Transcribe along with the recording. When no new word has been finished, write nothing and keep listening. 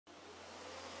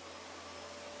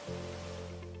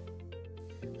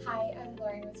Hi, I'm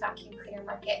Lauren with Vacuum Cleaner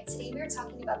Market. Today we are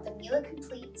talking about the Miele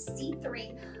Complete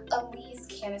C3 Alize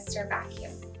canister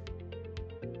vacuum.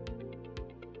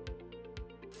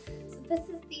 So this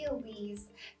is the Alize.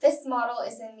 This model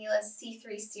is in Miele's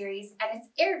C3 series and it's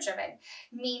air driven,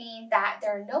 meaning that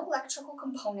there are no electrical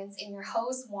components in your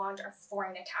hose, wand, or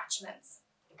flooring attachments.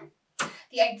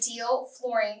 The ideal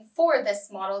flooring for this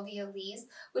model, the Alize,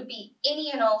 would be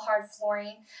any and all hard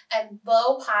flooring and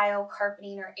low pile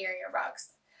carpeting or area rugs.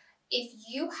 If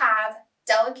you have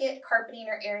delicate carpeting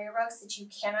or area rugs that you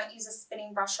cannot use a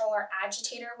spinning brush roll or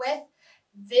agitator with,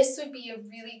 this would be a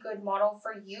really good model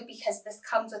for you because this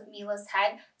comes with Miele's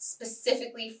head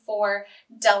specifically for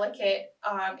delicate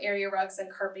area rugs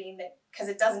and carpeting because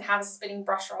it doesn't have a spinning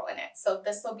brush roll in it. So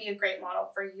this will be a great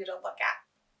model for you to look at.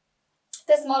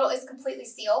 This model is completely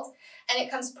sealed and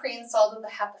it comes pre-installed with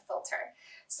a HEPA filter.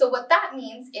 So what that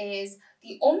means is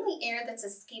the only air that's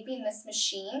escaping this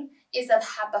machine is of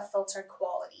HEPA filter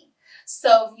quality.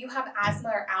 So if you have asthma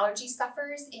or allergy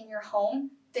sufferers in your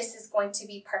home, this is going to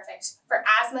be perfect. For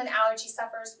asthma and allergy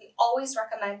sufferers, we always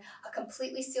recommend a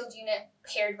completely sealed unit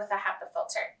paired with a HEPA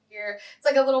filter. It's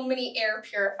like a little mini air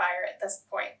purifier at this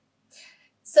point.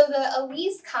 So the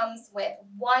Alize comes with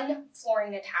one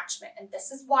flooring attachment, and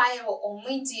this is why it will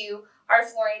only do hard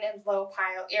flooring and low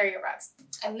pile area rugs.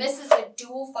 And this is a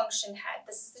dual function head.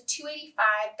 This is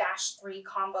the 285-3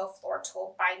 combo floor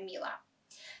tool by Miele.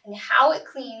 And how it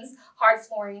cleans hard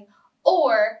flooring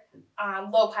or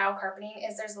low pile carpeting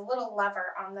is there's a little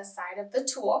lever on the side of the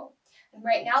tool. And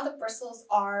right now the bristles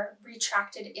are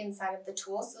retracted inside of the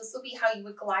tool. So this will be how you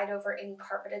would glide over any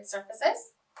carpeted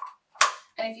surfaces.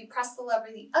 And if you press the lever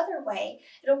the other way,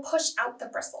 it'll push out the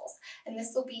bristles. And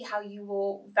this will be how you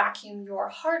will vacuum your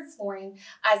hard flooring,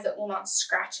 as it will not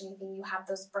scratch anything. You have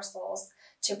those bristles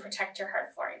to protect your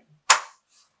hard flooring.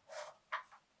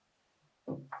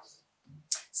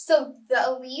 So the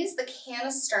Alize, the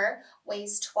canister,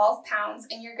 weighs 12 pounds,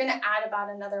 and you're going to add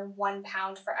about another 1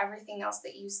 pound for everything else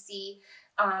that you see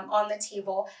on the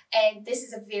table. And this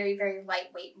is a very, very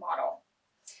lightweight model.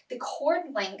 The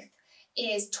cord length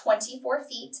is 24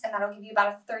 feet, and that'll give you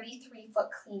about a 33-foot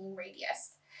cleaning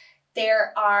radius.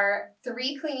 There are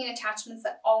 3 cleaning attachments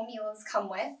that all Miele's come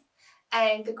with,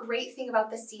 and the great thing about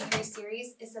the C3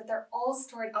 series is that they're all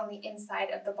stored on the inside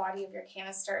of the body of your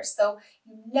canister, so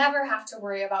you never have to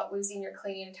worry about losing your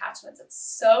cleaning attachments. It's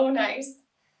so nice.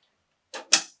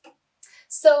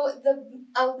 So the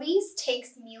Alize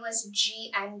takes Miele's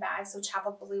GN bags, which have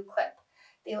a blue clip.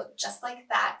 They look just like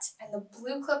that, and the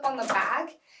blue clip on the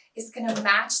bag is going to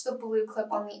match the blue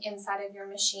clip on the inside of your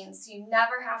machine. So you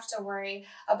never have to worry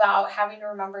about having to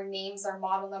remember names or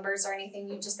model numbers or anything.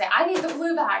 You just say, I need the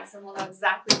blue bags, and we'll know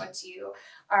exactly what you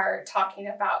are talking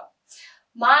about.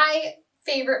 My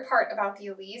favorite part about the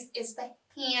Alize is the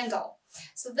handle.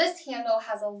 So this handle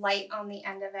has a light on the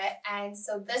end of it, and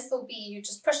so this will be, you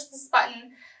just push this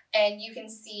button and you can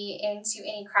see into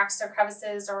any cracks or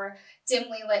crevices or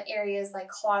dimly lit areas like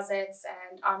closets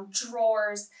and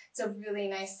drawers. It's a really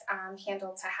nice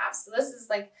handle to have. So this is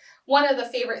like one of the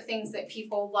favorite things that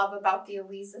people love about the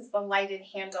Alize is the lighted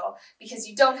handle, because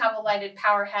you don't have a lighted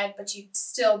power head, but you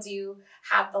still do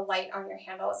have the light on your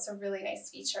handle. It's a really nice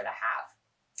feature to have.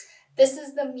 This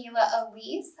is the Miele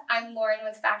Alize. I'm Lauren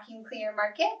with Vacuum Cleaner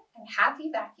Market, and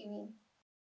happy vacuuming.